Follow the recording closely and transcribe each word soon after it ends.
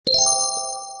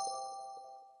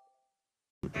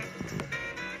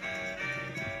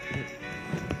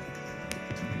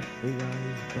Hey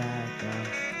guys,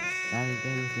 back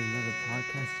again with another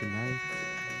podcast tonight.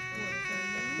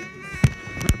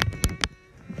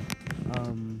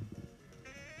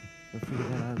 Let's figure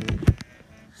that out later.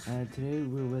 And today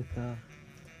we're with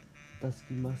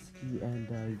Dusky Musky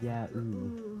and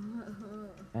Yahoo,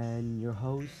 and your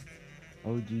host,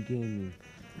 OG Gaming.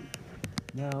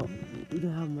 Now, we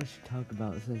don't have much to talk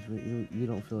about since you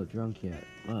don't feel drunk yet,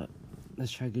 but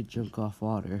let's try to get drunk off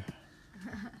water.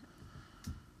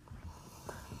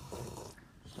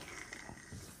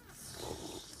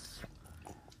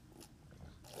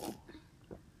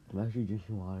 I'm actually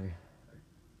drinking water.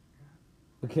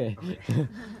 Okay.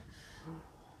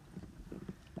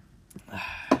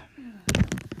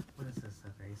 What is this,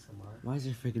 ASMR? Why is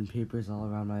there freaking papers all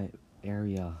around my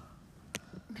area?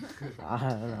 I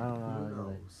don't know. Who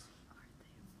knows?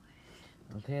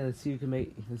 Okay, let's see who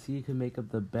can make up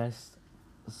the best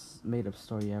made up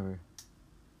story ever.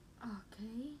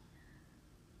 Okay.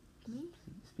 Me?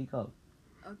 Speak up.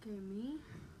 Okay, me?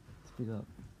 Speak up.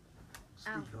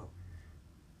 Speak up.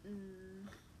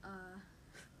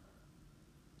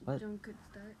 What? John could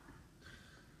start.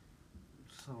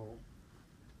 So,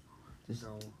 Just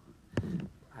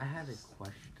I had a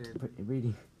question.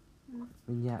 reading.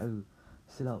 When Yahoo,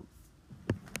 sit up.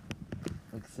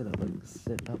 Like sit up,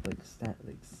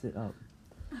 sit up.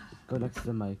 Go next to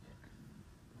the mic.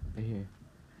 Right here.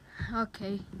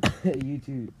 Okay. You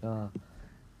two,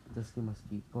 Dusky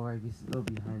Musky, go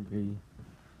behind Brady.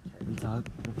 And talk.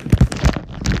 Don't think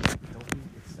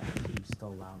it's actually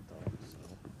still loud though,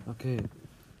 so. Okay.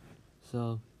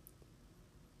 So,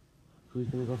 who's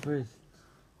gonna go first?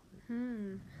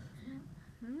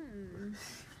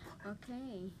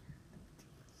 Okay.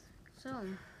 So,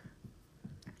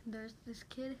 there's this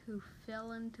kid who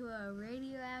fell into a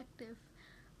radioactive,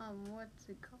 what's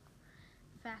it called?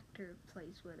 Factor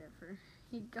place, whatever.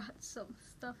 He got some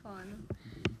stuff on him.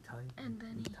 And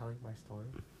then telling my story?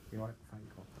 You know what? Fine,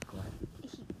 go ahead.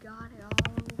 he got it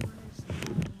all over his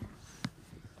ass.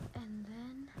 And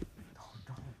then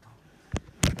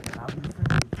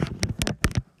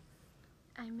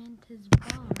I meant his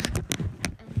bum.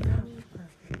 And then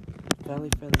Family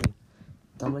friendly.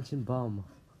 Don't mention bum.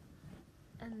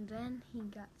 he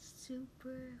got superpowers.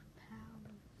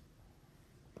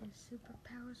 His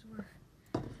superpowers You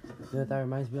know what that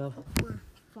reminds me of? were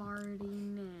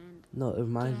farting and No, it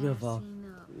reminds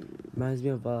me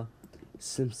of up.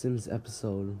 Simpsons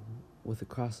episode with a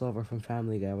crossover from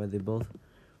Family Guy where they both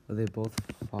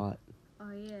fought.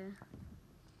 Oh yeah.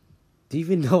 Do you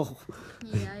even know?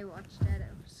 Yeah, I watched that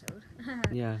episode.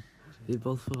 Yeah, they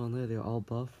both fought on there. They're all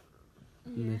buff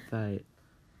and Yeah. they fight.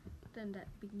 Then that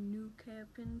big nuke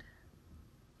happened.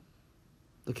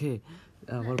 Okay,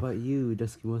 what about you,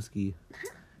 Dusky Musky?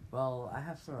 Well, I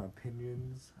have some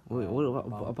opinions. Wait,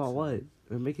 about what?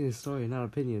 We're making a story, not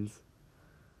opinions.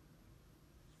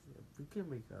 We can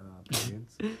make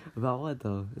opinions. About what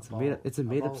though? It's a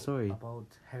made up story. About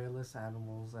hairless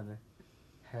animals and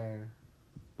hairs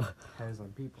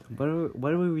on people.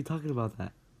 What are we talking about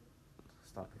that?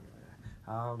 Stop it.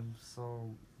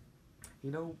 So,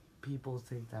 people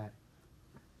think that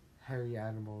hairy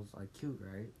animals are cute,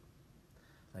 right?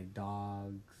 Like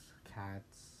dogs,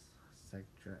 cats,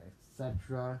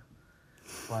 etc.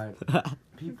 But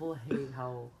people hate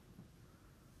how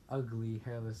ugly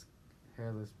hairless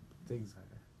things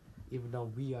are, even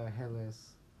though we are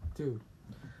hairless too.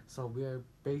 So we are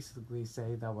basically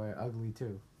saying that we're ugly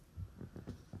too.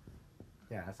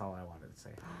 Yeah, that's all I wanted to say.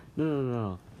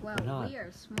 No. Well, We're not. we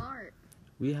are smart.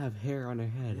 We have hair on our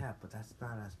head. Yeah, but that's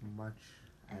not as much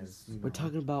as We're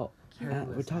talking about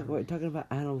hairless we're talking about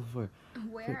animals before.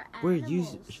 We're used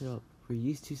animals. shut up. We're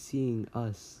used to seeing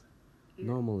us Yeah.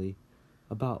 normally,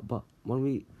 but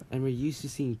we're used to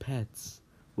seeing pets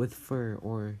with fur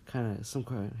or kind of some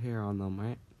kind of hair on them,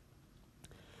 right?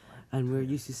 And we're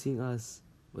used to seeing us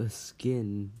with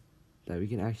skin that we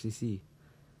can actually see.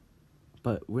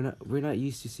 But we're not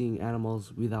used to seeing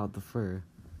animals without the fur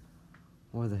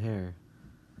or the hair.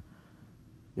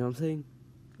 You know what I'm saying?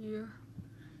 Yeah.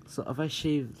 So if I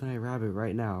shave my rabbit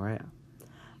right now, right?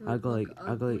 It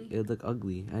It'd look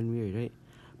ugly and weird, right?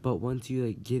 But once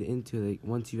you get into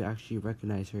once you actually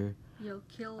recognize her, You'll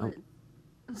kill Oh. it.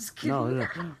 Just no,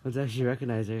 kidding. once you actually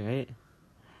recognize her, right?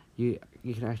 You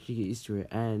can actually get used to it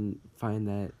and find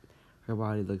that her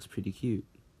body looks pretty cute.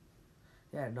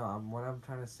 Yeah, no. What I'm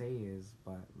trying to say is,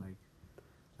 but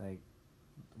like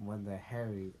when they're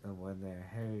Harry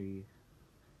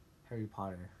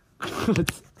Potter, they're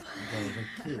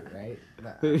cute, right?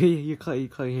 You're calling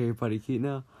Harry Potter cute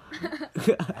now?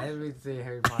 I didn't mean to say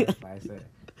Harry Potter, but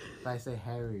I say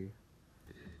Harry.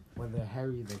 When they're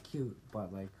hairy, they're cute,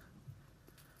 but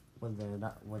when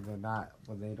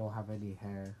they don't have any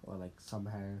hair or like some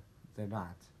hair, they're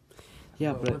not.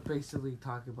 Yeah, we're but basically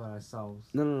talking about ourselves.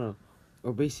 no.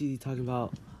 We're basically talking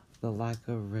about the lack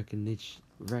of recognition.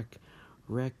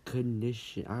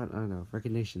 Recognition. I don't know.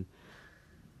 Recognition.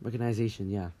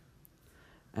 Yeah.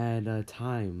 And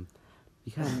time.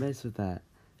 You can't mess with that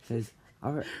because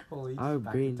our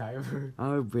brain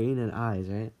and eyes,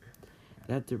 right?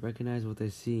 They have to recognize what they're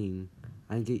seeing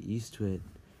and get used to it.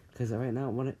 Because right now,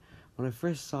 when I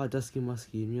first saw Dusky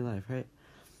Muskie in real life, right,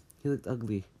 he looked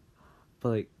ugly, but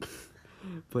like,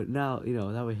 but now that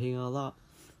we're hanging out a lot,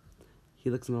 he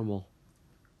looks normal.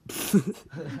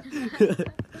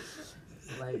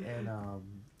 Like and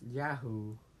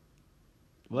Yahoo.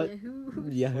 What?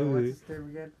 Yahoo. What's his name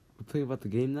again? We're playing about the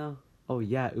game now. Oh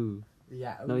Yahoo.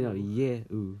 Yahoo. No,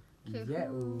 Yahoo.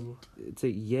 Yahoo. It's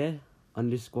like _.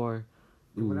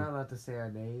 We're not allowed to say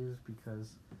our names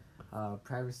because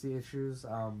privacy issues.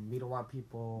 We don't want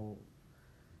people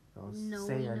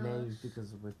saying our names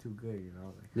because we're too good,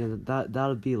 Yeah,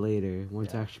 that'll be later when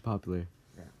it's Yeah. actually popular.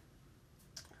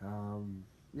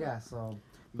 Yeah. So.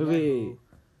 Wait.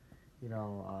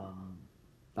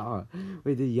 Yahoo,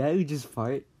 Wait, did Yahoo just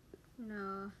fart?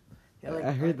 No. Yeah,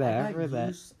 I heard that.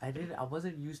 I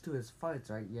wasn't used to his farts,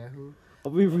 right? Yahoo. Oh,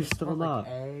 we're It still smelled not. like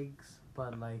eggs,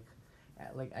 but like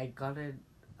I got it.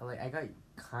 Like I got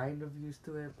kind of used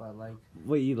to it, but like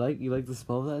Wait, you like the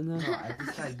smell of that no, now? I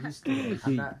just got used to it.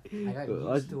 I got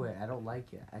used to it. I don't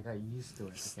like it. I got used to it.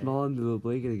 Okay? Smell under the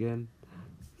blanket again.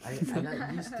 I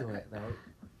got used to it, right?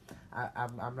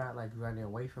 I'm not like running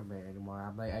away from it anymore.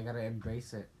 I'm like I gotta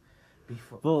embrace it.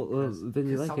 Before, Well, then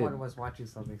you like someone it. was watching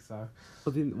something, so.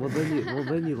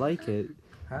 Then you like it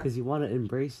Huh? because you want to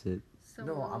embrace it.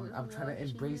 No, I'm trying to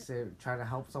embrace it, trying to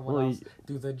help someone Well, else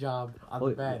do the job on well,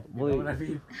 the bed. You well, know what I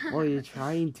mean? Well, you're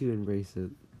trying to embrace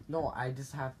it. No, I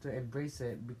just have to embrace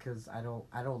it because I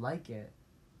don't like it.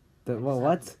 Well,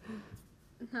 what?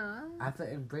 Huh? I have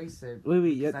to embrace it Wait,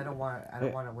 because yeah. I don't want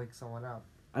to wake someone up.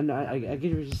 I know. I get what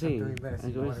you're I'm saying. doing this. I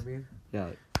You get know what what I mean? yeah,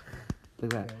 like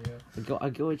that. Yeah. I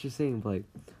get what you're saying, but like,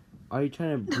 are you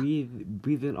trying to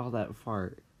breathe in all that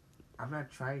fart? I'm not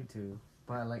trying to,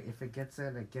 but like if it gets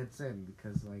in, it gets in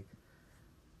because like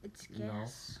It's You know?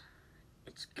 gas.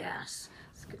 It's gas.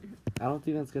 It's good. I don't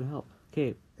think that's gonna help.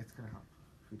 Okay, it's gonna help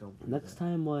if you don't. Believe next it.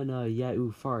 time when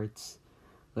Yahoo farts,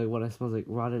 like when it smells like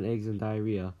rotten eggs and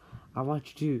diarrhea, I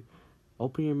want you to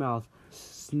open your mouth,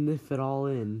 sniff it all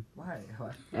in, Why?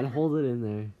 What? and hold it in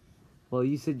there. Well,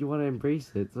 you said you want to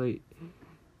embrace it, so like,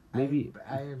 maybe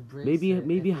I embrace maybe it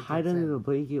maybe if it hide gets under in. the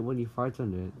blanket when you fart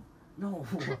under it. No,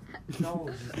 no.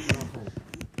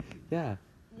 Yeah.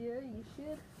 Yeah, you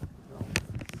should.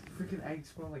 Freaking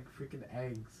eggs smell like freaking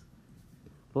eggs.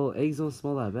 Well, eggs don't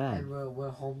smell that bad. And we're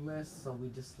homeless, so we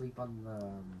just sleep on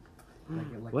the.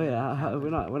 Like Wait, in the cabin.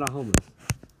 we're not homeless.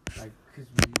 Like, cause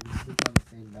we sleep on the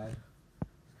same bed.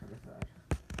 It's kind of sad.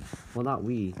 Well, not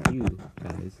we, you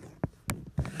guys.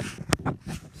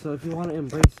 So if you want to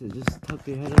embrace it, just tuck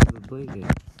your head under the blanket.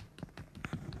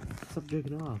 Stop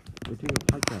jerking off. We're doing a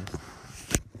podcast.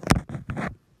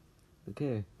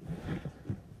 Okay.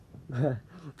 That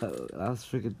was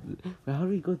freaking. Wait, how do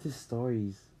we go to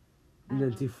stories and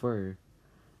then to fur?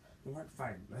 You know what?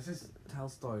 Fine. Let's just tell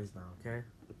stories now, okay?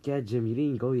 Yeah, Jim, you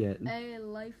didn't go yet. Hey,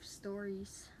 life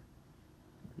stories.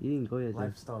 You didn't go yet, Jim.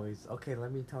 Life stories. Okay,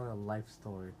 let me tell you a life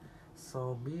story.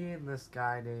 So me and this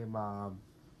guy named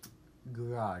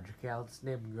Garage. Okay, I'll just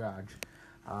name him Garage.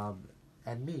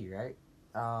 And me, right?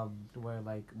 We're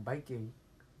like biking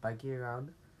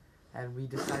around, and we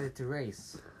decided to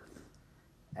race.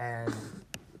 And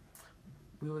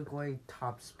we were going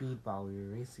top speed while we were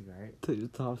racing, right? To the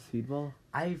top speedball?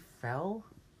 I fell,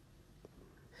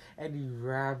 and he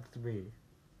rammed me.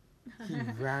 He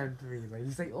rammed me. Like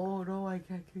he's like, "Oh no, I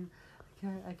can't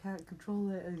control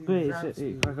it." And he Wait, rams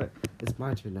me. wait. It's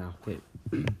my turn now. Okay.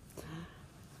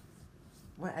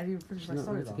 Wait, I didn't even finish my No,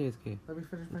 story it's though. okay, it's okay. Let me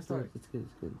finish my story. It's good,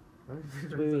 it's good. Let me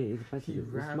finish my Wait, story. it's my He turn.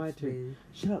 It's my rammed turn. me.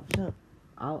 Shut up.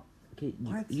 I'll. Okay,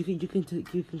 What? you can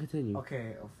continue.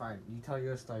 Okay, fine. You tell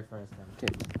your story first then.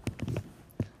 Okay.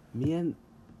 Me and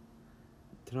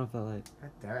turn off that light.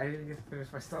 God damn it, I didn't get to finish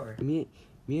my story. Me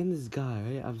and this guy,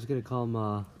 right? I'm just gonna call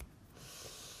him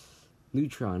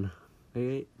Neutron,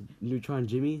 right? Neutron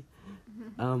Jimmy.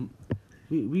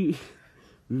 We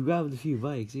grabbed a few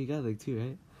bikes. You got like 2,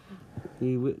 right?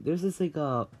 There's this like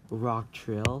a rock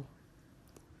trail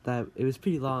that it was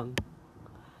pretty long,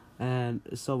 and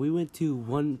so we went to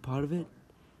one part of it,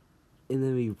 and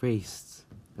then we raced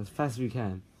as fast as we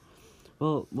can.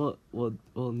 Well,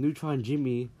 Neutron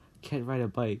Jimmy can't ride a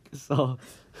bike, so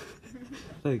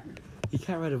like he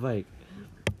can't ride a bike.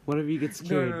 whenever you get No,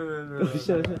 scared. no.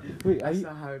 Shut up. Wait,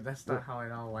 are That's not how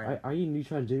it all went. you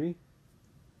Neutron Jimmy?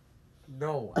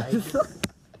 No, I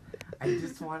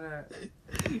just wanna.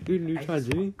 You're Neutron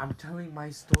Jimmy? I'm telling my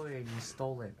story and you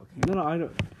stole it. Okay. No, I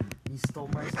don't. You stole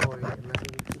my story and let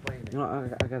me explain it. No,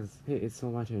 I got this. Hey, it's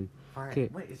not my turn. Fine. Okay.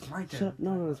 Wait, it's my turn. Shut up.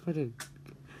 No, it's my turn.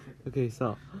 Okay,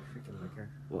 so Freaking liquor.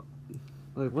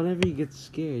 like whenever he gets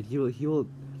scared, he will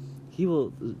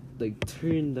like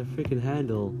turn the freaking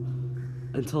handle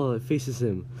until it faces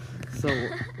him. So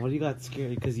when he got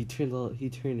scared, because he turned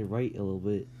right a little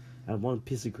bit, and one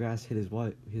piece of grass hit his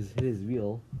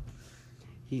wheel.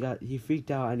 He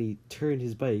freaked out and he turned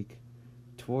his bike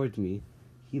towards me.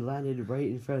 He landed right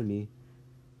in front of me,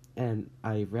 and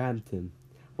I rammed him.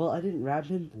 Well, I didn't ram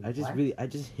him. I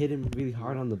just hit him really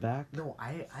hard on the back. No,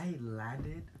 I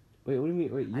landed. Wait, what do you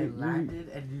mean? Wait, I landed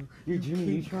and you're you Jimmy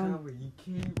came Neutron? coming. You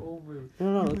came over.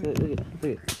 No,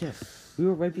 look, Jeff. We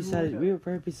were right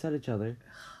beside each other.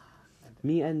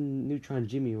 Me and Neutron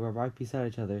Jimmy were right beside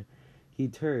each other. He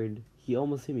turned. He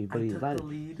almost hit me, but I he took landed. the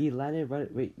lead. He landed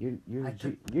right. Wait,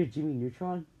 you're Jimmy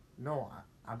Neutron? No,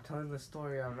 I'm telling the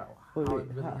story of how Wait, it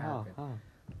really happened. how?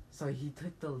 So he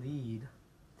took the lead,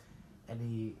 and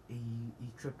he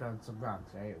tripped on some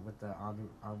rocks, right, with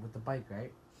the bike,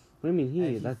 right? What do you mean he?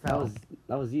 And he That fell.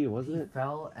 was you, wasn't He it?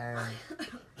 fell and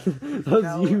That was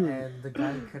fell you. and the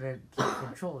guy couldn't keep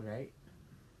control, right?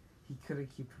 He couldn't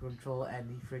keep control and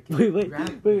he freaking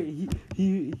grabbed me.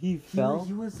 Wait. He fell.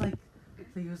 He was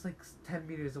like 10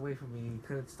 meters away from me. He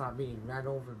couldn't stop me and ran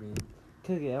over me.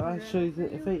 Okay. If I show you,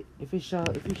 if I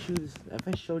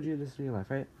showed you this in real life,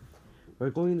 right? We're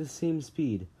going the same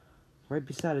speed, right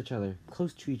beside each other,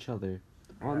 close to each other,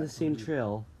 on the same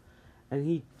trail,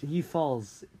 and he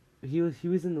falls. He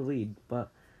was in the lead,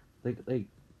 but like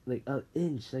an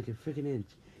inch, like a freaking inch.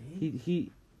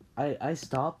 I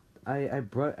stopped. I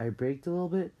braked a little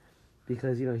bit,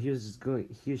 because he was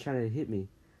trying to hit me.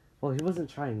 Well, he wasn't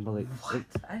trying, but What?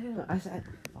 I didn't. I said,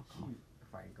 fuck off.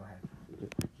 Fine, go ahead.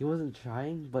 He wasn't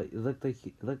trying, but it looked like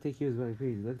he was going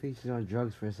crazy. It looked like he was on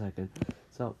drugs for a second.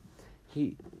 So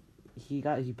he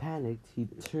panicked. He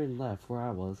turned left where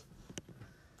I was,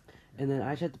 and then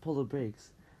I tried to pull the brakes,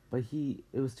 but it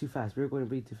was too fast. We were going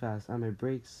way too fast. And my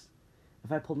brakes,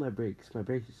 if I pulled my brakes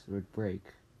would break,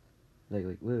 like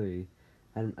literally,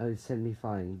 and it would send me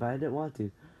flying. But I didn't want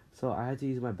to, so I had to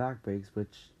use my back brakes,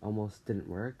 which almost didn't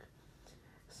work.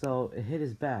 So it hit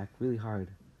his back really hard.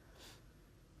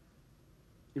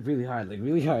 Really hard.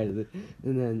 And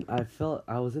then I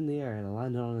was in the air and I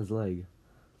landed on his leg.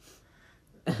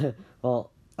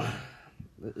 Well,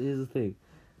 here's the thing.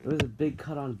 There was a big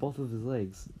cut on both of his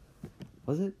legs.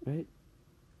 Was it, right?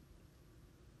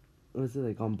 Was it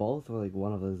like on both or like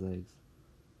one of his legs?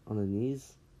 On the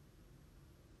knees?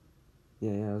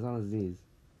 Yeah, it was on his knees.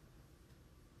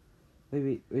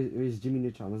 Wait, where's Jimmy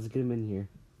Neutron? Let's get him in here.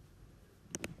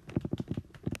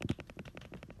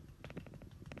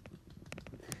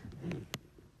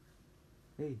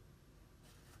 Hey.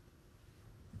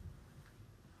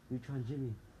 Neutron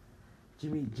Jimmy.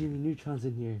 Jimmy Neutron's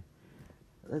in here.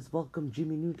 Let's welcome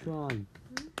Jimmy Neutron.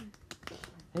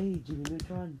 Hey, Jimmy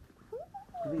Neutron.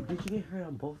 Wait, did you get hurt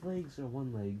on both legs or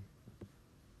one leg?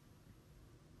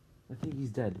 I think he's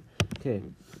dead. Okay.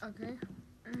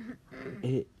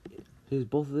 His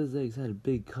both of his legs had a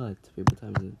big cut. Wait, what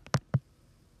time is it?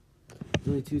 It's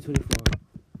only 2:24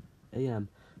 a.m.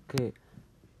 Okay.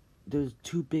 There's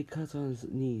 2 big cuts on his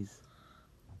knees.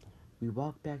 We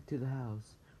walked back to the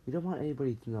house. We don't want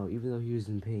anybody to know, even though he was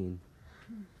in pain.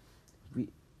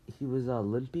 He was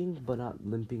limping, but not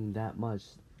limping that much,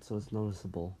 so it's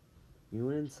noticeable. We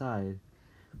went inside.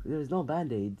 There was no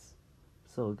band-aids,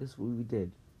 so guess what we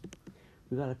did?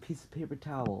 We got a piece of paper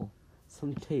towel,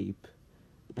 some tape,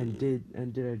 and did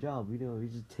our job. We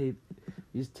just taped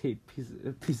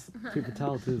a piece of paper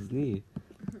towel to his knee,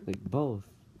 like both,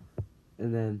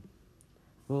 and then.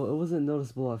 Well, it wasn't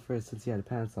noticeable at first since he had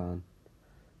pants on.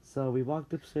 So we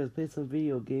walked upstairs, played some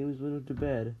video games, went to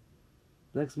bed.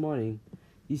 Next morning,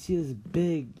 you see this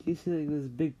big piece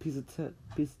of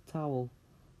towel.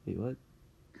 Wait, what?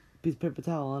 Piece of paper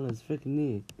towel on his freaking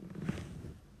knee.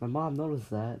 My mom noticed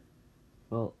that.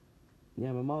 Well,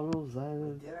 yeah, my mom noticed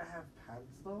that. Did I have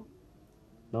pants though?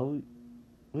 No,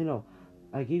 no.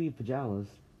 I gave you pajamas.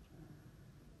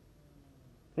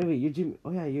 Wait, you're Jimmy.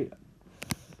 Oh yeah, you're.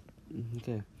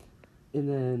 Okay, and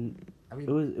then it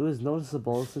was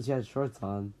noticeable since you had shorts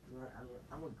on.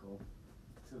 I'm gonna go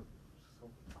to some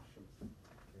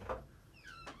washrooms.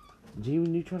 Jimmy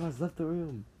Neutron has left the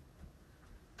room.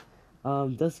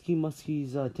 Dusky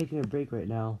Muskie's taking a break right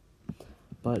now,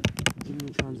 but Jimmy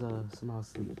Neutron's somehow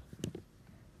asleep.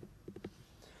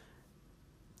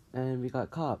 and we got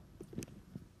caught.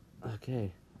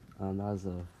 Okay, that was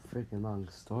a freaking long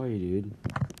story, dude.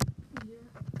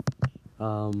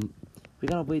 Yeah. We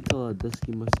gotta wait till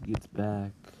Dusky Musty gets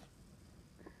back.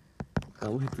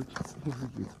 Gotta wait till Dusky Musty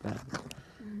gets back.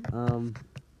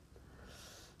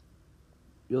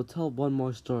 You'll tell one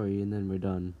more story and then we're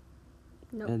done.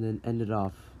 Nope. And then end it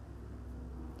off.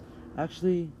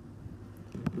 Actually,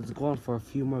 let's go on for a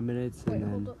few more minutes and Wait, then.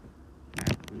 hold up.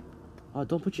 Oh,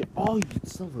 don't put your. Oh, you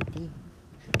son of a bitch.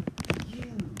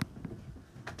 You.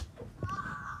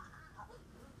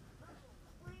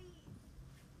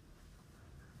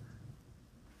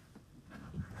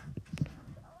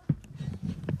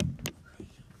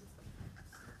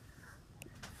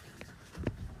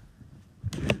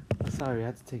 Sorry, I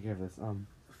had to take care of this.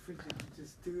 Freaking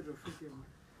just do the freaking.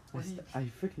 I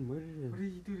freaking murdered him. What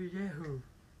did you do to Yahoo?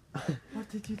 What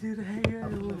did you do to I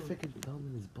Yahoo? put my freaking thumb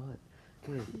in his butt.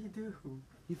 Okay, What did you do?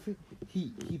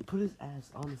 he put his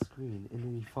ass on the screen and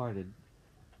then he farted.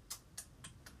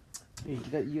 Hey, you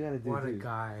gotta do What it a too.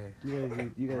 guy. You gotta What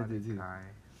do a it too. guy.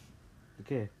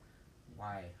 Okay,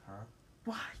 Why, huh?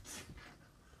 What?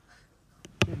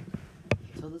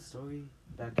 tell the story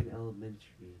back in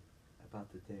elementary about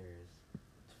the dares.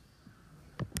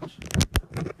 The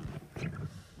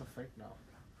fake no.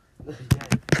 Yeah.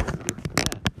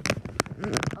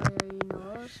 Oh yeah, you know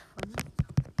what was funny?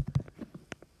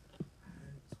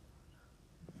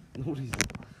 Nobody's.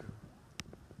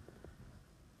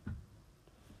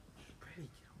 Pretty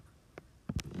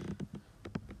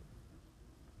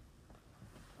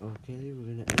Okay, we're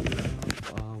gonna end it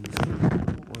off,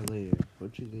 or later.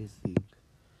 What you guys think?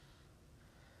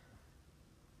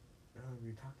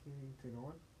 You're talking to no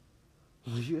one? I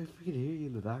freaking hear you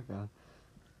in the background.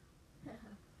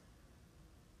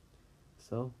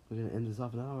 So, we're gonna end this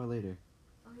off an hour later.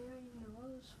 Oh yeah,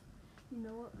 you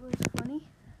know what was funny?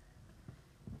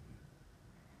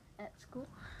 At school,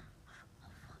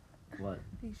 What?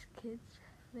 these kids,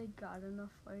 they got in a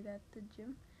fight at the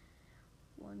gym.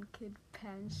 One kid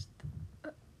panced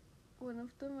one of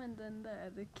them, and then the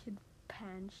other kid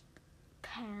pantsed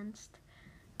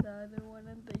the other one,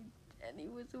 and he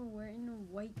was wearing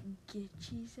white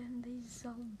Gitchies, and they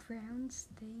saw brown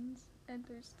stains, and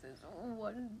there's this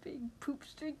one big poop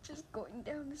streak just going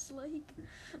down his leg.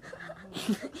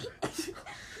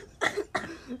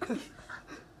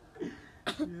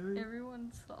 Really?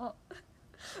 Everyone saw.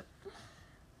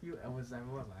 Was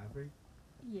everyone laughing?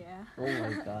 Yeah. Oh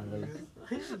my god, You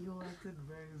that's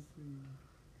embarrassing.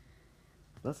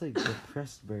 that's like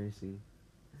depressed embarrassing.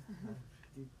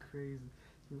 Freaking crazy.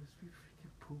 He must be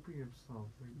freaking pooping himself.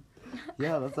 Like,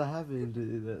 Yeah, that's what happened.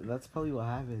 That's probably what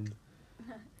happened.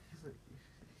 he's like,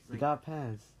 He got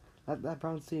pants. That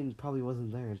brown stain probably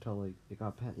wasn't there until like he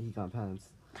got pants.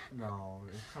 no,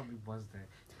 it probably was there.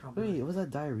 Probably Wait, was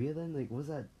that diarrhea then? Like, was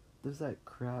that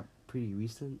crap pretty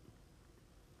recent?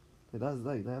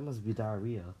 Like, that must be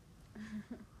diarrhea.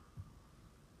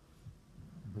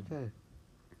 Okay.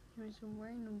 He was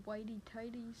wearing whitey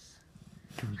tighties.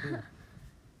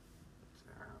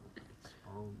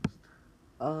 exposed.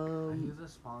 Are you the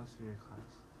smallest in your class?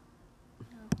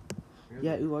 No. Really?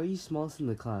 Yeah, ooh, are you smallest in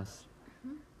the class?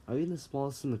 Hmm? Are you the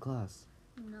smallest in the class?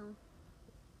 No.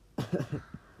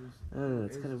 Who's- I don't know, who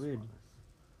it's is kinda the weird. smallest?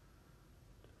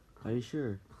 Are you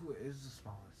sure? Who is the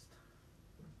smallest?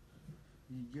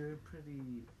 You're a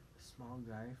pretty small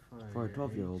guy for For a your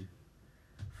 12-year-old. age.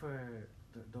 For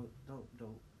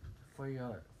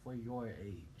your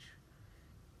age.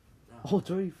 Oh,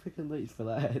 it's already freaking late for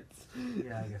that.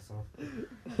 Yeah, I guess so.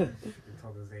 Freaking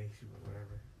told his age, but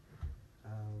whatever.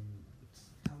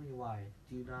 Tell me why.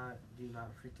 Do you not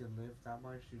freaking live that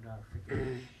much? Do you not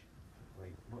freaking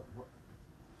like what?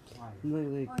 Why?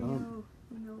 Like, Oh, no.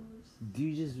 He knows.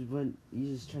 you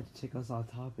just tried to take us off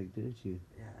topic, didn't you?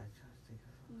 Yeah, I tried to think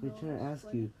of We're trying to ask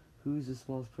you, who's the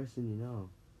smallest person you know?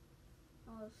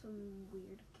 Oh, some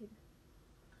weird kid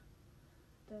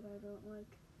that I don't like.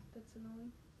 That's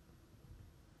annoying.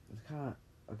 It's kinda,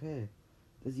 okay.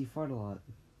 Does he fart a lot?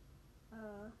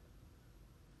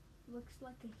 Looks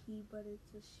like a he, but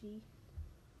it's a she.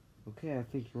 Okay, I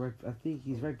think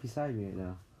he's right beside me right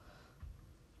now.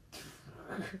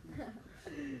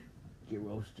 Get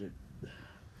roasted.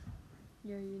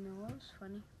 Yeah, you know what was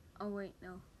funny? Oh wait,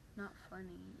 no, not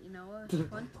funny. You know what was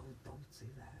fun? Don't say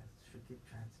that. It's freaking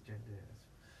transgender.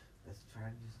 That's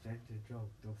transgender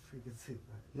joke. Don't freaking say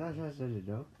that. It's not transgender,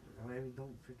 Joe. I mean,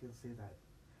 don't freaking say that.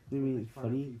 You Don't mean make fun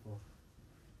of funny? people.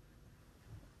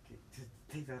 Okay, just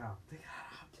take that off. Take that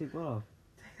off. Take what off?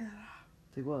 Take that off.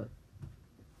 Take what?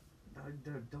 No,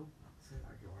 don't say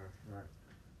that. Okay, whatever. Right.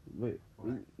 Wait,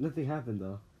 What? nothing happened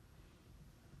though.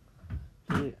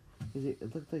 Okay,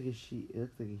 It looked like a she. It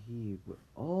looked like a he. But,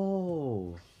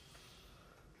 oh.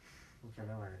 Okay,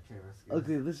 never mind. Okay, let's go.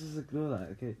 Okay, let's just ignore that.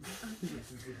 Okay.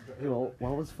 Okay. Well,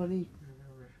 what was funny?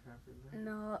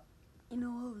 No, you know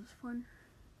what was fun?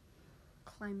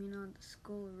 Climbing on the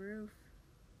school roof.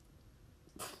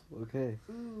 Okay.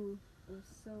 Ooh, it was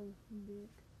so big.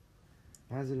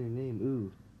 How's in your name?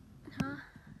 Ooh. Huh?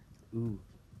 Ooh.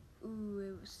 Ooh,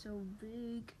 it was so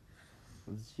big.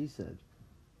 What she said.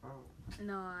 Oh.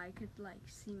 No, I could like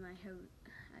see my house.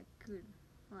 I could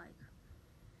like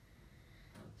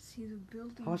see the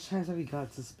building. How much times have you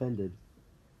got suspended?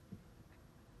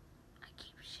 I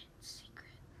keep shit secret.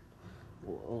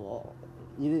 Well,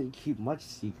 you didn't keep much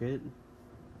secret.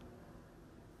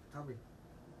 Tell me.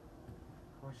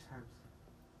 How much times?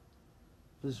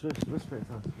 Just whisper it.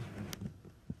 Talk.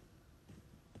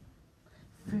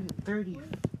 30.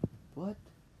 What?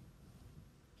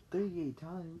 38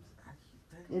 times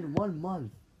in 1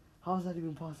 month. How is that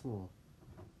even possible?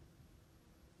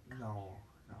 No.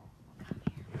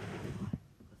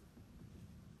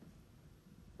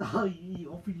 Oh,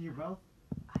 you open your mouth?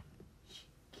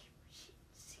 Keep shit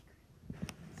secret.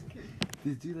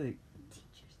 Did you like?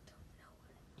 Teachers don't know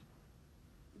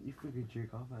what. You freaking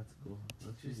jerk off at school. That's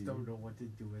what Just you don't do. know what to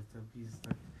do with him. He's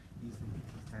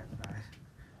that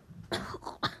bad.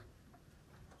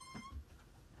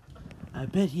 I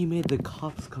bet he made the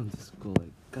cops come to school.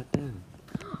 Like, goddamn.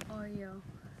 Oh, yo.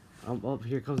 Oh,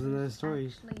 here comes another story.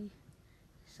 Actually,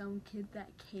 some kid that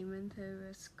came into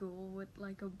a school with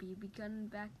like a BB gun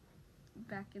back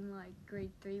in like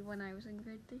grade 3 when I was in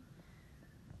grade 3.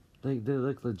 Like, they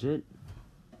look legit.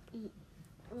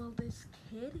 Well, this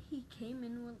kid, he came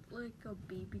in with like a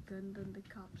BB gun, then the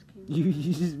cops came. You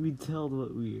just retelled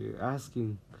what we were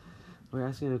asking. We're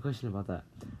asking a question about that.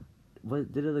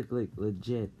 What did it look like?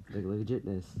 Legit, like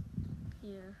legitness.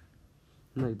 Yeah,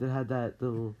 Like they had that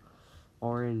little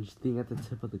orange thing at the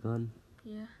tip of the gun.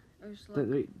 yeah. It was Th- like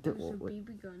wait, it was a wait.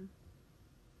 BB gun.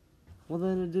 Well,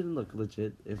 then it didn't look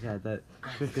legit. If it had that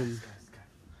freaking. Guys.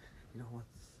 You know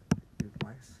what's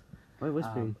advice? Why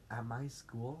whispering? At my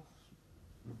school,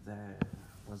 there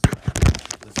was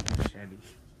a machete.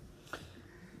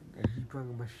 And he brought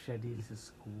a machete to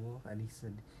school, and he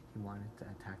said he wanted to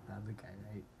attack the other guy,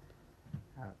 right?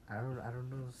 I don't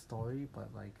know the story, but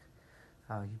like,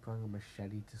 he brought a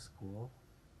machete to school,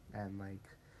 and like,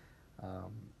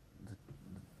 the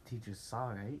teachers saw,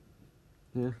 right?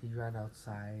 Yeah. He ran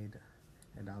outside,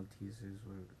 and all the teachers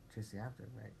were chasing after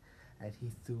him, right? And he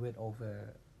threw it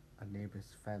over a neighbor's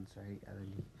fence, right? And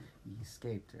then he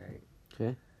escaped, right?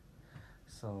 Okay.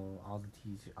 So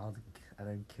and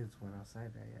then kids went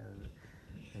outside, right?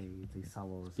 And they saw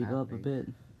what was Speak up a happening.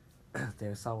 bit.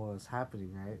 They saw what was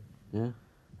happening, right? Yeah.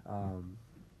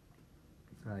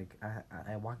 Like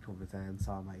I walked over there and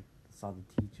saw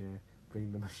the teacher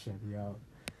bring the machete out,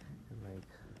 and like,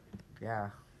 yeah.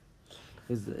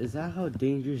 Is that how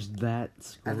dangerous that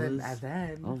school And is?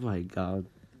 then Oh my god.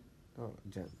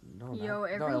 no, Yo,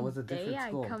 it was a every day different I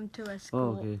school. come to a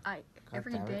school. okay.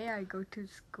 Every damn it. day I go to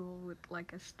school with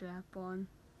like a strap on.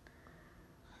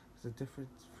 It's a different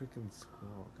freaking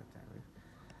school. God damn it.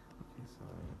 Okay, so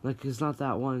Like it's not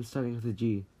that one starting with a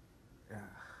G. yeah.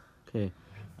 Okay.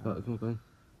 Come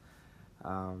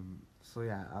on. So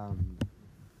yeah.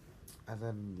 And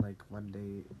then like one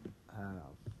day,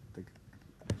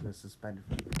 he was suspended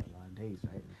for a lot of days,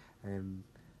 right? And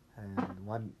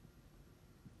one.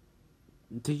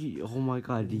 Did you? Oh my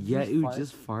god! Did Yeah, you you fart?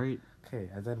 just fart. Okay,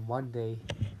 and then one day,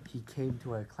 he came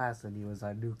to our class and he was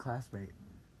our new classmate.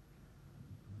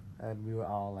 And we were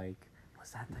all like,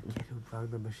 "Was that the kid who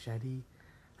brought the machete?"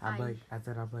 I'm like,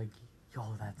 "Yo,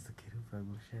 that's the kid who brought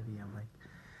the machete."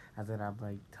 And then I'm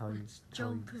like telling Let's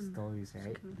telling jump him. stories, right?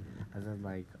 Just kidding.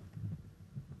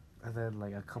 And then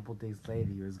like a couple days later,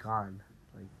 he was gone.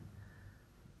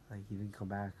 Like he didn't come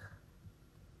back.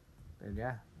 And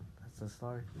yeah, that's the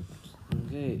story.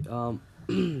 Okay. Oh,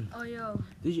 yo,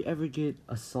 Did you ever get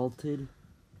assaulted?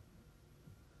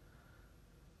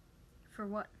 for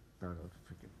what? No,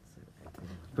 freaking.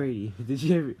 Brady, did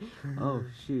you ever? Oh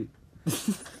shoot.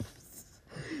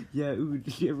 Yeah. Ooh,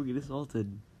 did you ever get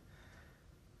assaulted?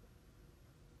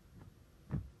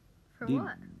 For Do you-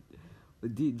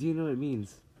 what? Do you know what it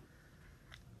means?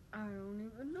 I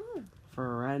don't even know. For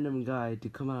a random guy to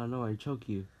come out of nowhere and choke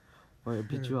you, or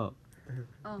beat you up.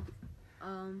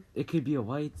 It could be a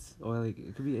white, or like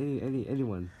it could be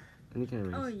anyone, any kind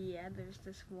of race. Oh yeah, there's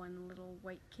this one little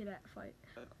white kid at a fight.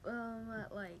 At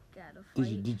a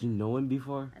Did fight. you know him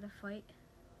before? At a fight.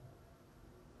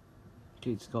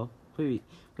 Okay, just go. Wait,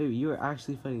 you were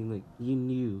actually fighting. Like you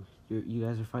knew you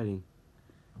guys were fighting.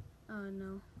 Oh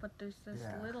no, but there's this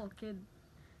Yeah. little kid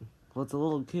Well, it's a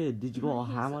little kid. Did you go all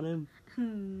He's ham a- on him?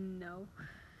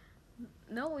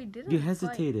 No, we didn't. You fight.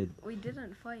 hesitated. We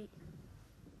didn't fight.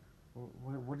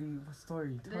 What story are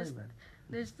you telling, man?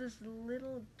 There's this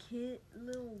little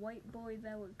white boy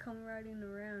that would come riding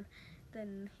around.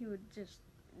 Then he would just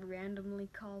randomly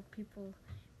call people,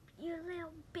 "You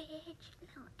little bitch,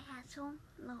 little asshole,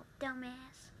 little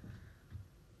dumbass."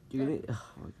 You're gonna.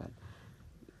 Oh my god.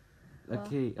 Well,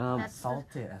 Okay. that's-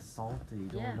 Assaulted. You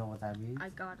Yeah. don't know what that means? I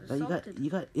got Oh, assaulted. you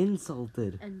got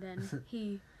insulted. And then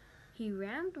he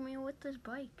rammed me with his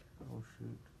bike. Oh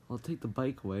shoot. Well, take the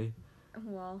bike away.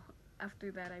 Well, after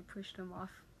that I pushed him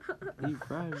off. You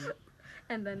cried.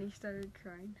 And then he started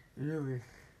crying. Really?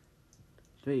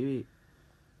 Wait.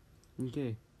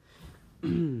 Okay. I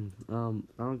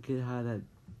don't get how that.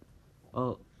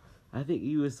 Oh, I think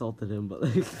you assaulted him, but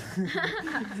like,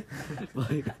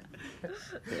 like,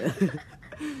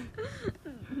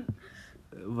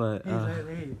 but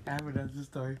Hey, Amber, that's the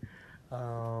story.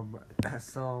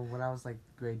 So when I was like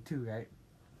grade 2, right?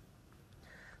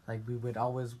 Like we would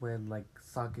always win like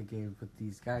soccer games with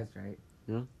these guys, right?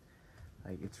 Yeah.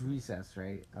 Like it's recess,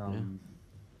 right?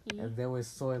 He- And there was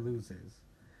soy losers,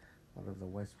 one of the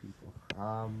worst people.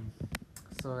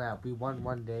 So yeah, we won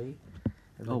one day.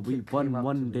 And the oh, we kid came won up to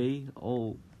one me. day.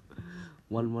 Oh,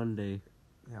 one day.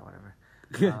 Yeah, whatever.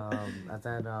 And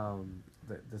then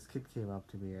this kid came up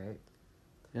to me, right?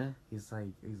 Yeah. He's like,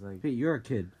 Wait, you're a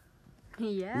kid.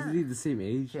 yeah. Isn't he the same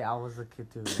age? yeah, I was a kid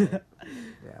too. Right?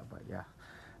 Yeah, but yeah.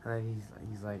 And then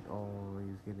he's like, oh,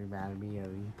 he's getting mad at me, and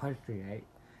he punched me, right?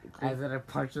 And then I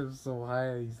punched him so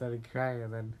hard, he started crying,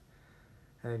 and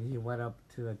then he went up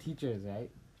to the teachers, right?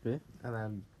 Yeah. And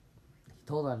then he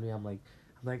told on me. I'm like,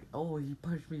 oh, he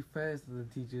punched me first, and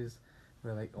the teachers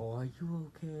were like, oh, are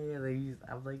you okay? And then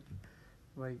I'm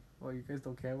like, oh, you guys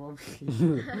don't care about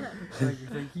me.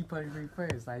 like he punched me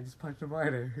first. I just punched him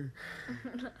harder.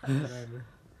 And then,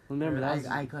 Remember that? Was,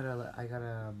 I got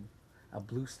a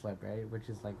blue slip, right, which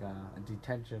is like a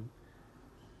detention.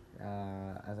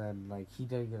 And then like he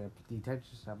didn't get a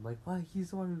detention, so I'm like, why? He's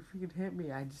the one who freaking hit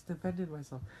me. I just defended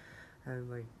myself, and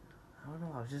like, I don't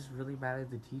know. I was just really mad at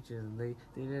the teachers, and they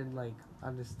didn't like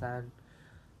understand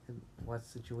in what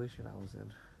situation I was in.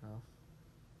 You know?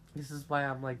 This is why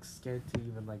I'm like scared to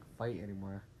even like fight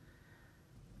anymore.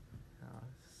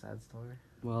 It's a sad story.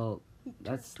 well,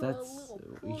 that's turned to a little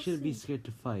you shouldn't be pussy. scared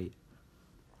to fight.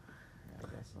 Yeah,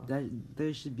 I guess so. That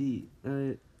there should be.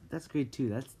 That's grade 2.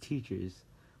 That's teachers.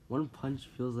 One punch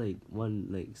feels like one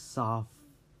like soft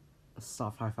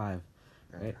high five,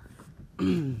 right?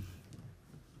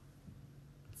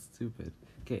 Stupid.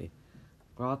 Okay,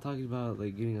 we're all talking about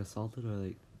like getting assaulted or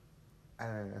like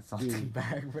That's something Dude.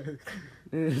 back, but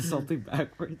assaulting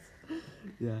backwards.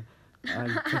 Yeah,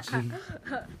 I'm touching.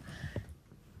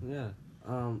 Yeah.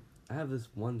 I have this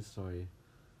one story.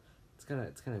 It's kind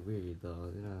of weird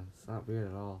though. You know, it's not weird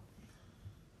at all.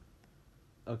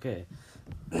 Okay.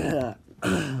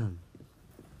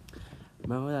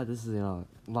 Remember that this is a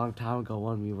long time ago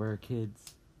when we were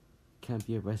kids. Can't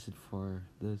be arrested for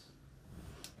this.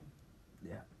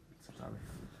 yeah, sorry.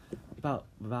 About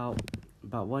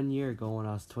 1 year ago when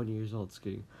I was 20 years old.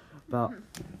 Skiing. About.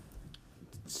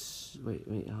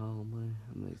 Wait. How am I?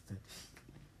 I'm like.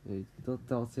 Wait,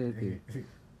 don't say anything.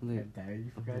 I'm like, Daddy,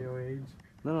 you forgot your age.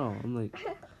 no. I'm like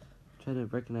trying to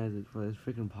recognize it for this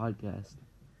freaking podcast.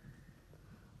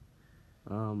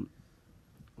 When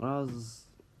I was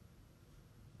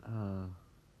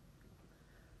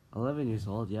 11 years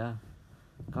old, yeah,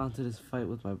 got into this fight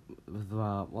with one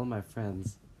of my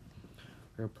friends.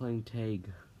 We were playing tag.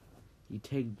 He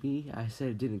tagged me. I said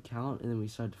it didn't count, and then we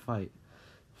started to fight.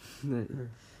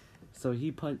 So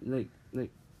he punched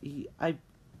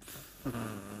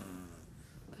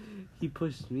he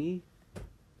pushed me.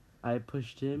 I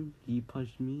pushed him. He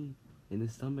punched me in the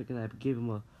stomach, and I gave him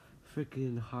a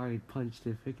freaking hard punch to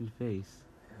the freaking face.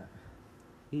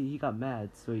 He got mad,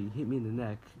 so he hit me in the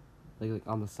neck, like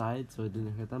on the side, so it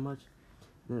didn't hurt that much.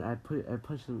 Then I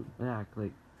punched him back,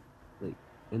 like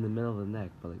in the middle of the neck,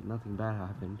 but like nothing bad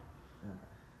happened.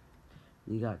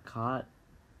 He got caught.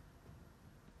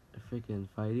 Freaking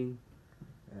fighting.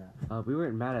 Yeah. We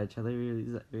weren't mad at each other. We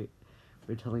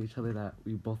were telling each other that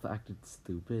we both acted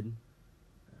stupid.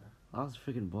 That was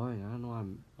freaking boring. I don't know.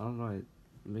 I'm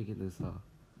making this.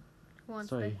 Wants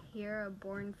Sorry. to hear a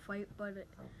boring fight, but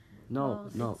No.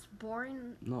 it's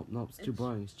boring. No, it's too It's-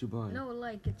 boring. It's too boring. No,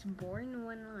 like it's boring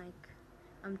when like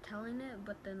I'm telling it,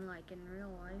 but then like in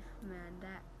real life, man,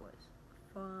 that was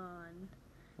fun.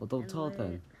 Well, don't and tell it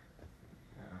then.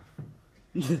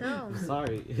 So,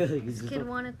 Sorry. This kid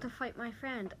wanted to fight my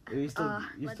friend.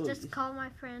 Let's just call my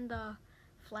friend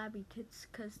flabby tits,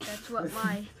 cause that's what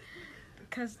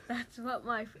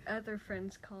my other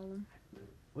friends call them.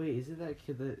 Wait, is that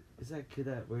kid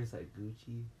that wears like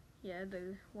Gucci? Yeah,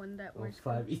 the one that Or wears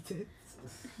flabby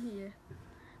tits? Yeah,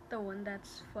 the one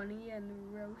that's funny and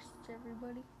roasts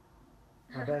everybody.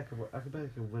 I bet I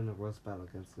could win a roast battle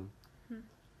against him.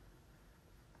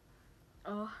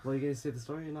 Oh, Well, you gonna say the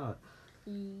story or not?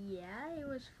 yeah, he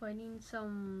was fighting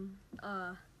some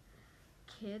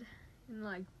kid in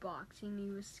like boxing. He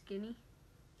was skinny.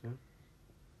 Yeah.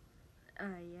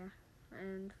 Yeah,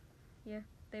 and yeah,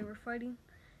 they were fighting.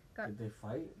 Did they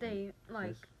fight? They like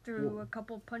Yes. threw Well- a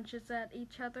couple punches at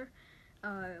each other.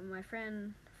 My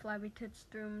friend Flabby Tits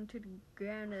threw him to the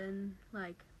ground and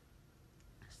like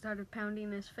started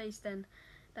pounding his face. Then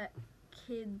that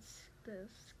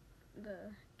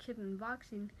the kid in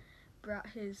boxing brought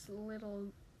his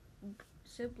little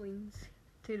siblings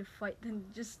to the fight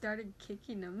and just started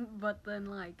kicking him. But then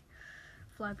like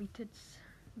Flabby Tits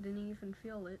didn't even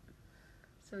feel it,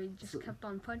 so he just So- kept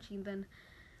on punching. Then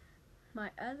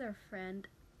my other friend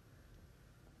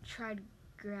tried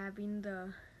grabbing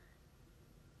the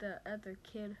other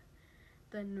kid,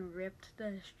 then ripped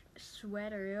the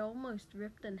sweater. It almost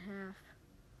ripped in half.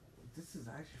 This is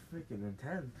actually freaking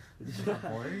intense. And-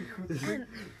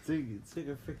 It's like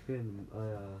a freaking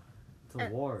it's a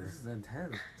And- war. This is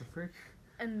intense. The frick?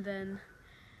 And then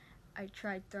I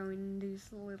tried throwing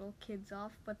these little kids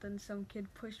off, but then some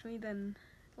kid pushed me. Then,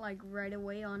 like right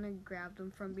away, Anna grabbed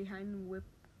him from behind and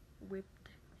whipped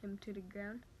him to the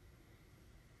ground.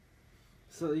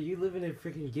 So you live in a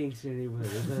freaking gangster neighborhood,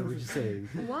 is that what you're saying?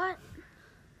 What?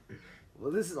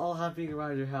 Well, this is all happening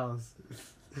around your house.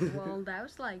 Well, that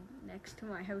was like next to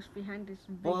my house, behind this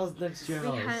big, Well, it's next to your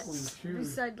behind, house. Holy shoot.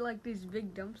 beside like these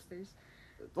big dumpsters,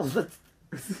 Well, that's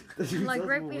like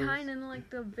right worse. behind in like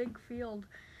the big field.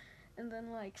 And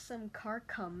then like some car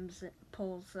comes, and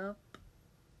pulls up.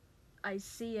 I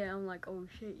see it. I'm like, oh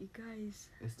shit, you guys.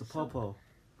 It's the So- popo.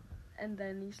 And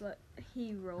then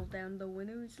he rolled down the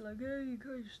window. He's like, hey, you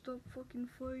guys, stop fucking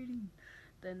fighting.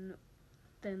 Then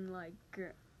like,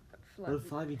 What did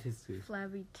Flabby Tits do?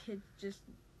 Flabby Tit just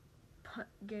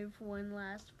gave one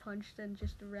last punch, then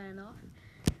just ran off.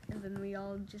 And then we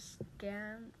all just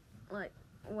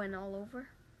went all over.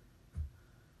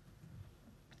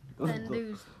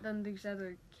 Then these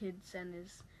other kids and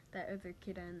that other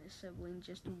kid and his sibling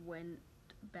just went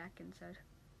back inside.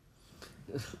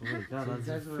 Oh my god, So you that's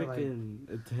guys were, like- freaking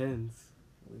intense.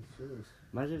 Holy shoot.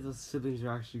 Imagine if those siblings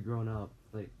are actually grown up,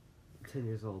 like 10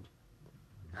 years old.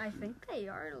 I think they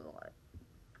are like,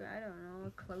 I don't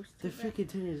know, close to They're that. freaking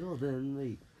 10 years old, then,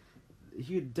 like,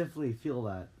 you'd definitely feel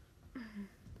that.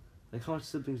 Like, how much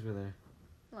siblings were there?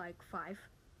 Like 5.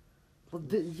 Well,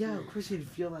 yeah, of course you'd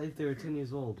feel that if they were 10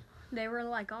 years old. They were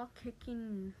like all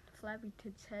kicking Flabby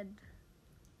Tit's head.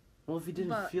 Well, if you didn't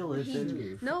But feel it, he-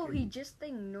 then... No, he just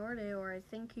ignored it, or I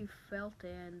think he felt it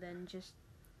and then just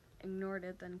ignored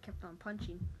it and kept on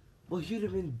punching. Well, you'd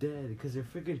have been dead, because they're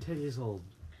freaking 10 years old.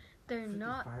 They're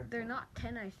not 55 they're not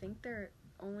 10, I think they're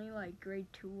only like grade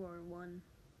 2 or 1.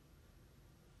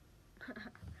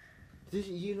 Did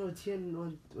you know Tien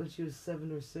when she was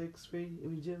 7 or 6, right? I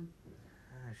mean, Jim?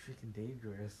 Ah, freaking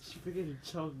dangerous. She freaking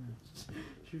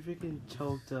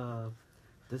choked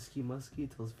Dusky Muskie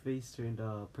till his face turned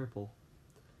purple,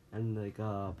 and like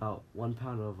about 1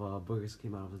 pound of boogers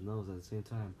came out of his nose at the same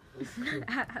time. Like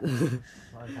how?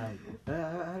 I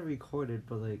had it recorded,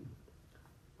 but like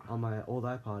on my old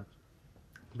iPod,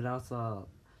 but now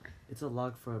it's a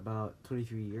log for about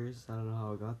 23 years. I don't know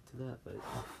how I got to that, but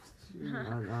I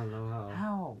don't know how.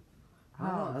 How? I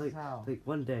don't know, How? Like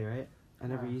one day, right? I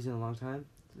never Yeah. used it in a long time.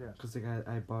 Yeah. Cause like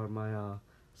I borrowed my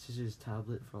sister's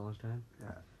tablet for a long time.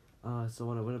 Yeah. So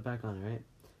when I went back on it, right,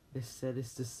 it said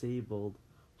it's disabled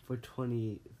for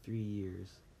 23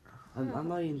 years. I'm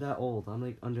not even that old. I'm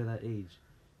like under that age.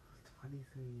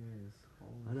 23 years.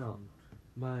 I know.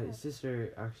 My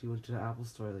sister actually went to the Apple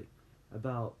store like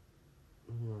about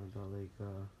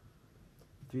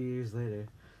 3 years later,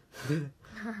 and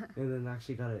then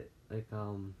actually got it like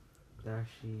they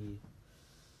actually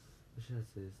what should I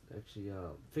say? Actually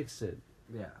fixed it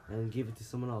Yeah. and gave it to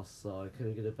someone else, so I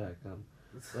couldn't get it back.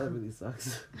 That really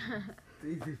sucks.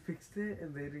 They fixed it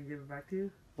and they didn't give it back to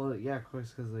you? Well, yeah, of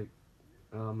course, cause like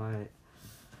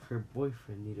her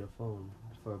boyfriend needed a phone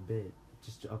for a bit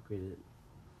just to upgrade it.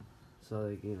 So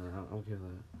like I'm okay with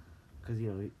that, cause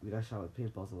we got shot with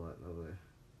paintballs a lot over there.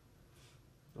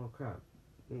 Oh crap!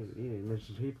 You didn't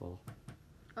mention paintball.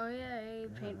 Oh yeah, hey,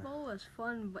 Yeah. paintball was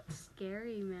fun but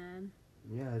scary, man.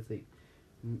 Yeah, it's like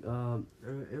It well,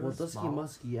 was Dusky small.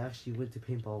 Muskie actually went to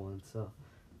paintball once. So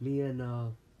me and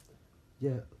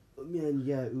Me and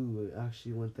Yahoo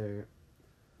actually went there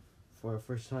for our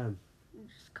first time.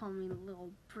 Just call me little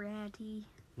bratty.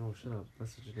 No, shut up.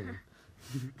 That's such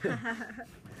a name.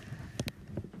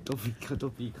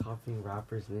 Don't be copying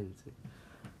rappers' names.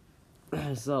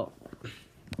 So,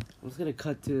 I'm just gonna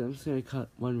cut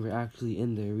when we're actually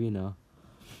in the arena,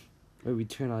 where we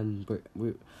turn on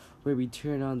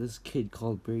this kid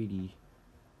called Brady.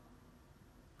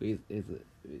 Wait, is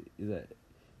that?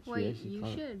 Wait, you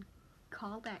should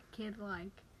call that kid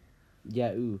like.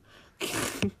 Yahoo.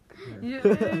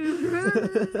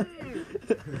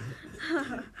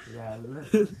 Yeah,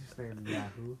 let's just name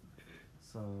Yahoo.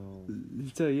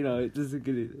 So you know, it's just a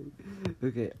good.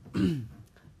 Okay,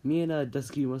 me and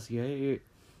Dusky Muskie, right?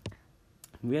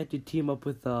 We had to team up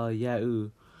with Yahoo,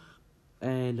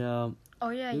 and Oh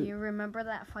yeah, you remember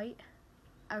that fight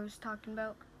I was talking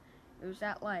about? It was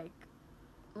at like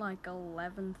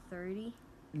 11:30.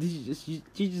 you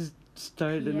just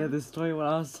started Yeah. another story when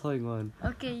I was telling one.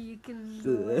 Okay, you can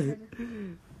go ahead.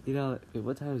 You know,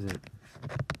 what time is it?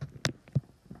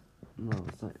 No,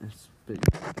 it's not. It's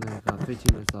no, I got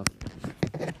 15 minutes left.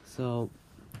 So,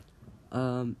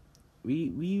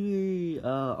 we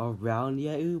were around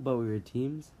Yahoo, but we were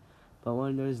teams. But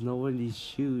when there's no one to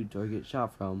shoot or get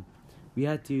shot from, we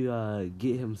had to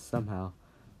get him somehow.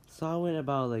 So I went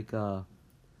about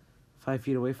 5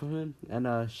 feet away from him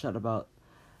and shot about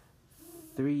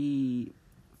three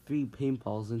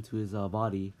paintballs into his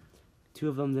body. 2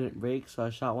 of them didn't break, so I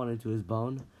shot one into his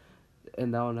bone,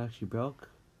 and that one actually broke.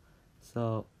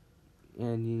 So,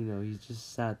 and you know, he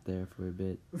just sat there for a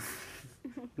bit.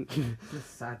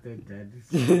 just sat there dead.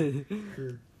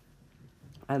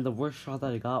 And the worst shot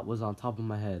that I got was on top of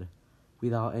my head,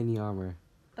 without any armor,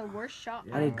 The worst shot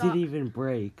Yeah. I and it got. didn't even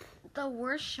break. The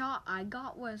worst shot I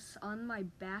got was on my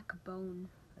backbone.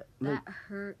 Like, That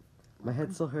hurt. my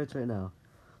head still hurts right now.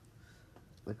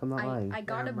 Like, I'm not lying. I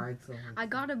got Yeah, a mine so much. I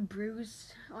got a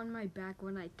bruise on my back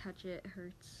when I touch it. It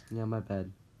hurts. Yeah, my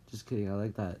bad. Just kidding. I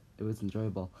like that. It was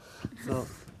enjoyable. So,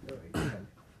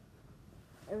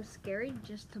 It was scary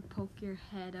just to poke your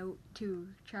head out to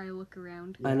try to look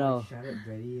around. I know. Shot at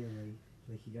Betty and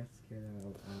like he got scared out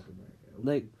of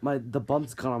it. like the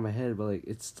bump's gone on my head, but like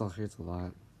it still hurts a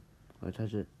lot when I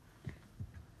touch it.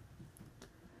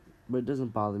 But it doesn't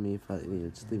bother me if I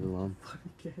just leave it alone.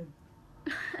 Again.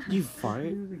 You fart?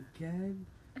 Again.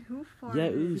 Who farted?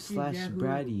 Yahoo Freaking / Yahoo.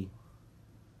 Brady.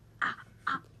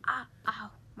 Ow,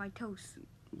 my toes.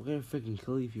 We're gonna freaking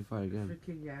kill you if you fart again.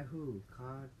 Freaking Yahoo.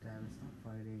 God damn, stop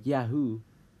fighting. Yahoo.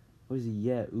 What is it?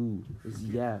 Yahoo. It's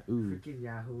Yahoo. Freaking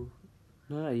Yahoo.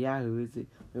 No, not Yahoo. Is it?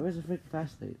 Wait, where's the freaking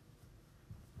flashlight?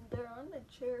 They're on the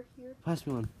chair here, Pass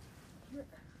me one.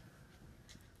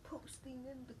 posting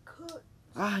in the cut.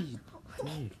 Ah, you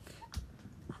dick.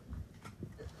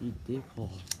 You dickhole.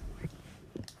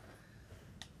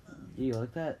 You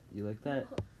like that? You like that?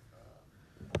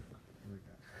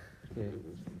 Okay.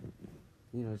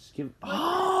 You know, just give.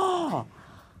 Oh!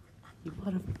 You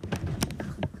what a.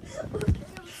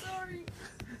 I'm sorry.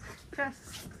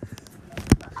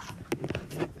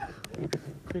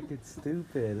 Freaking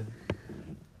stupid.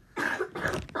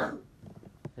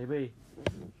 Hey, buddy.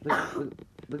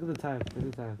 Look at the time. Look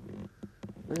at the time.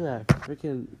 Look at that.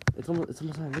 Freaking. It's almost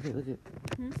time. Look at.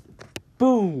 Hmm?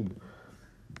 Boom!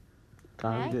 God,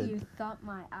 I'm And good. you thought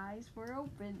my eyes were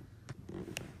open.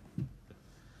 I'm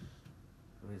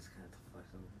just gonna flush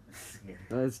him.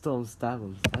 No, it's still stab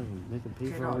him. Make him pay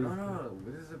Okay, for no, all no, these- no.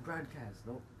 This is a broadcast.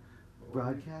 No.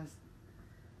 Broadcast?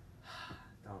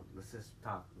 Don't. Let's just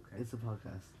talk, okay? It's a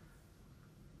podcast.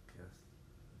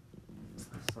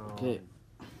 So. Okay.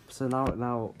 So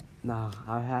now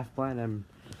I'm half blind.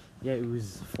 It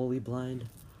was fully blind.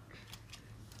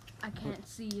 I can't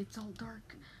see. It's all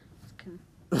dark.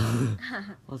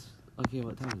 Okay,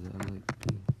 what time is it? I'm like,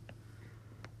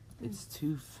 it's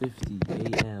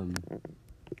 2:50 a.m.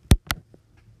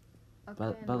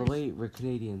 By the way, we're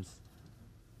Canadians.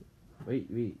 Wait,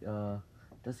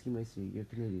 Dusky Macy, you're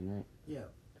Canadian, right? Yeah.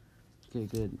 Okay,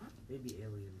 good. Maybe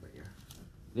alien, but yeah.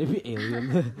 Maybe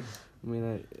alien. I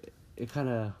mean, it kind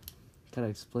of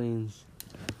explains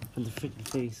from the freaking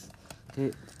face,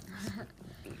 okay,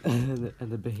 and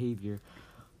the behavior.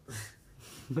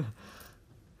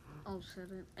 All of a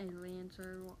sudden, aliens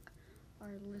are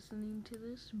listening to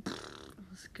this.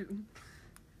 Just kidding.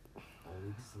 Only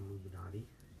it's Illuminati.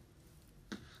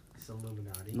 It's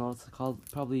Illuminati. No, it's called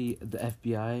probably the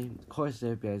FBI. Of course,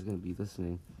 the FBI is gonna be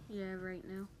listening. Yeah, right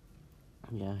now.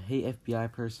 Yeah, hey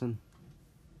FBI person.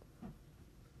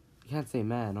 You can't say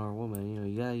man or woman. You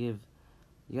know, you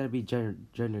gotta be gender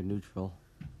neutral.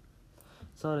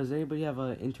 So, does anybody have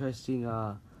interesting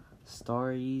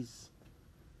stories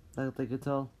that they could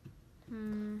tell.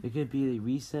 It could be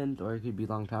recent or it could be a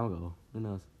long time ago. Who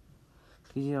knows?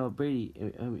 Cause you know Brady.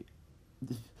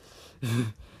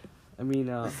 I mean,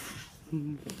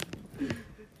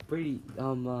 Brady.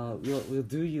 We'll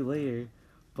do you later,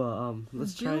 but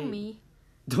let's Do try. me.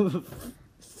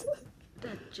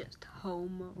 That's just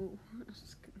homo.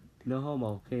 No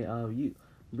homo. Okay. You,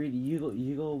 Brady.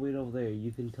 You go wait over there.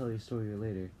 You can tell your story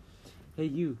later. Hey,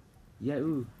 you. Yeah.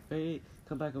 Ooh. Hey,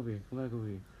 come back over here. Come back over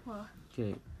here. What?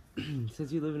 Okay.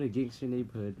 Since you live in a gangster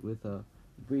neighborhood with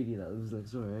Brady that lives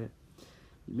next door, right?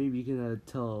 Maybe you can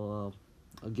tell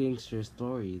a gangster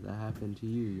story that happened to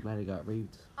you. You might have got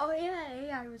raped. Oh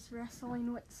yeah, I was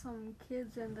wrestling with some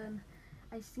kids, and then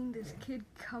I seen this kid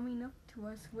coming up to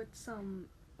us with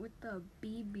the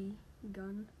BB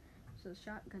gun. It's a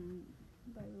shotgun,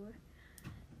 by the way.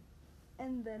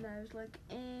 And then I was like,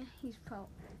 he's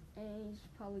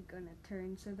probably gonna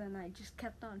turn. So then I just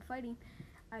kept on fighting.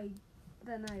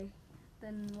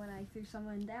 Then when I threw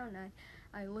someone down,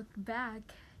 I looked back.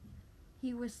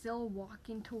 He was still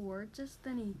walking towards us.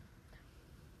 Then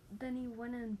he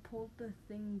went and pulled the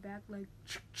thing back like,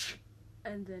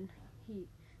 and then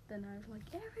I was like,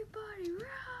 everybody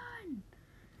run!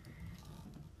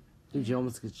 Did you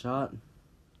almost get shot?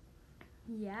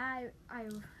 Yeah, I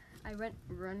went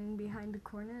running behind the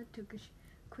corner, took a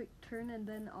quick turn, and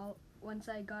then once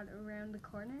I got around the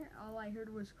corner, all I heard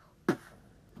was.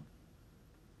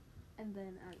 And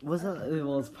then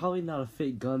Well, it's probably not a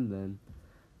fake gun then.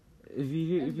 If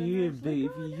you hear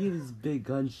this big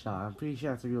gunshot, I'm pretty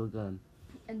sure it's a real gun.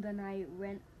 And then I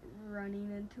went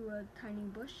running into a tiny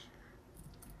bush.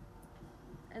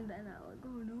 And then I was like,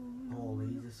 oh no. Holy,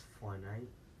 no. this Fortnite.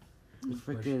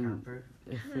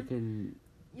 Freaking.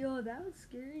 Yo, that was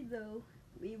scary though.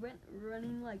 We went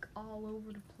running like all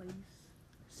over the place.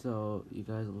 So you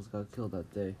guys almost got killed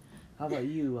that day. How about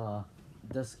you,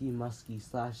 Dusky Muskie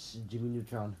 / Jimmy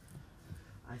Neutron?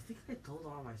 I think I told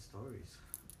all my stories.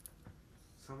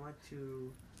 Somewhat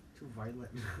too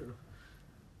violent.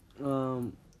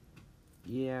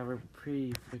 Yeah, we're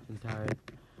pretty freaking tired.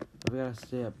 But we gotta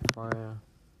stay up for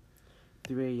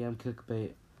 3 a.m.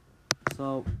 clickbait.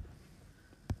 So,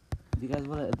 do you guys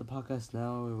want to end the podcast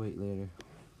now or wait later?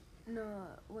 No,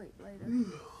 wait later.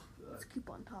 Let's keep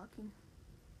on talking.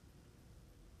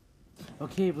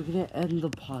 Okay, we're gonna end the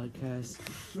podcast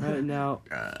right now.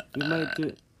 We might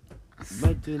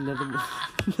do another.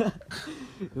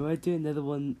 We might do another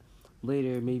one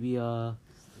later, maybe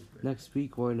next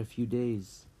week or in a few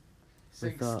days. Say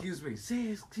excuse me. Say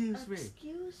excuse me.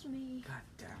 Excuse me. God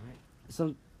damn it.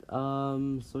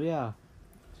 So yeah.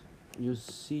 You'll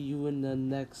see you in the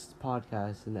next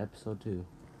podcast in episode 2.